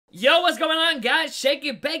Yo, what's going on, guys? Shake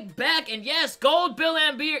It Bake back, and yes, Gold Bill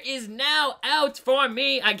LAIMBEER is now out for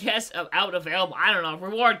me, I guess, out available, I don't know,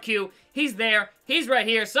 reward queue, he's there, he's right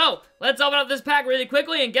here, so, let's open up this pack really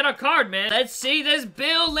quickly and get our card, man. Let's see this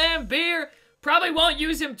Bill LAIMBEER. Probably won't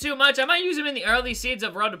use him too much. I might use him in the early seeds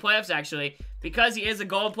of Road to Playoffs, actually, because he is a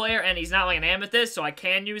gold player, and he's not like an amethyst, so I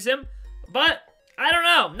can use him, but, I don't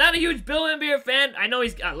know, not a huge Bill LAIMBEER fan. I know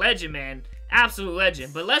he's a legend, man, absolute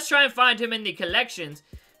legend, but let's try and find him in the collections.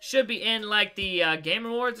 Should be in, like, the Game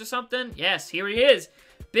Awards or something. Yes, here he is.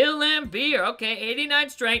 Bill LAIMBEER. Okay, 89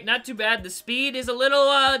 strength. Not too bad. The speed is a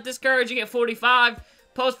little discouraging at 45.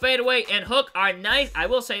 Post fadeaway and hook are nice. I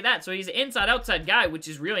will say that. So he's an inside-outside guy, which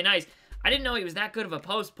is really nice. I didn't know he was that good of a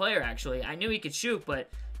post player, actually. I knew he could shoot, but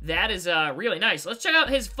that is really nice. Let's check out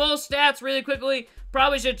his full stats really quickly.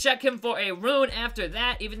 Probably should check him for a rune after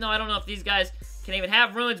that, even though I don't know if these guys can even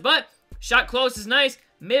have runes. But shot close is nice.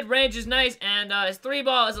 Mid-range is nice, and his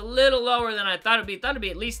 3-ball is a little lower than I thought it'd be. Thought it'd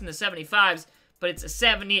be at least in the 75s, but it's a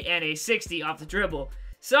 70 and a 60 off the dribble.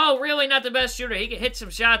 So, really not the best shooter. He can hit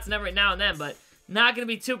some shots every now and then, but not going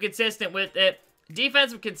to be too consistent with it.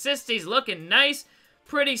 Defensive consistency is looking nice.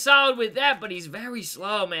 Pretty solid with that, but he's very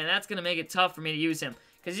slow, man. That's going to make it tough for me to use him,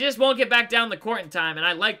 because he just won't get back down the court in time, and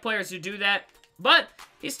I like players who do that. But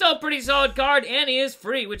he's still a pretty solid card, and he is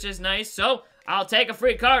free, which is nice. So, I'll take a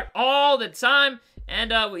free card all the time.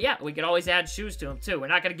 And, yeah, we could always add shoes to him, too. We're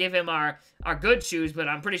not going to give him our good shoes, but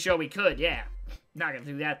I'm pretty sure we could, yeah. Not going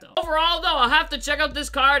to do that, though. Overall, though, I'll have to check out this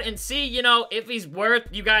card and see, you know, if he's worth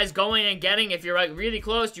you guys going and getting. If you're, like, really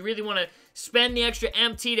close, you really want to spend the extra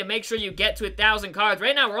MT to make sure you get to 1,000 cards.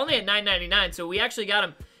 Right now, we're only at 999, so we actually got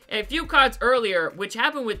him a few cards earlier, which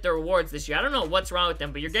happened with the rewards this year. I don't know what's wrong with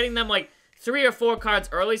them, but you're getting them, like, 3 or 4 cards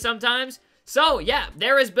early sometimes. So, yeah,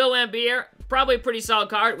 there is Bill LAIMBEER. Probably a pretty solid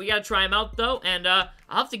card. We gotta try him out, though, and, I'll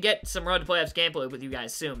have to get some Road to Playoffs gameplay with you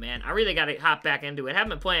guys soon, man. I really gotta hop back into it. Haven't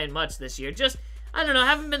been playing much this year. Just, I don't know,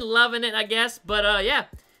 haven't been loving it, I guess, but, yeah.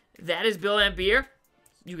 That is Bill LAIMBEER.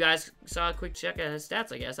 You guys saw a quick check at his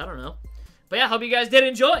stats, I guess. I don't know. But, yeah, hope you guys did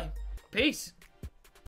enjoy. Peace.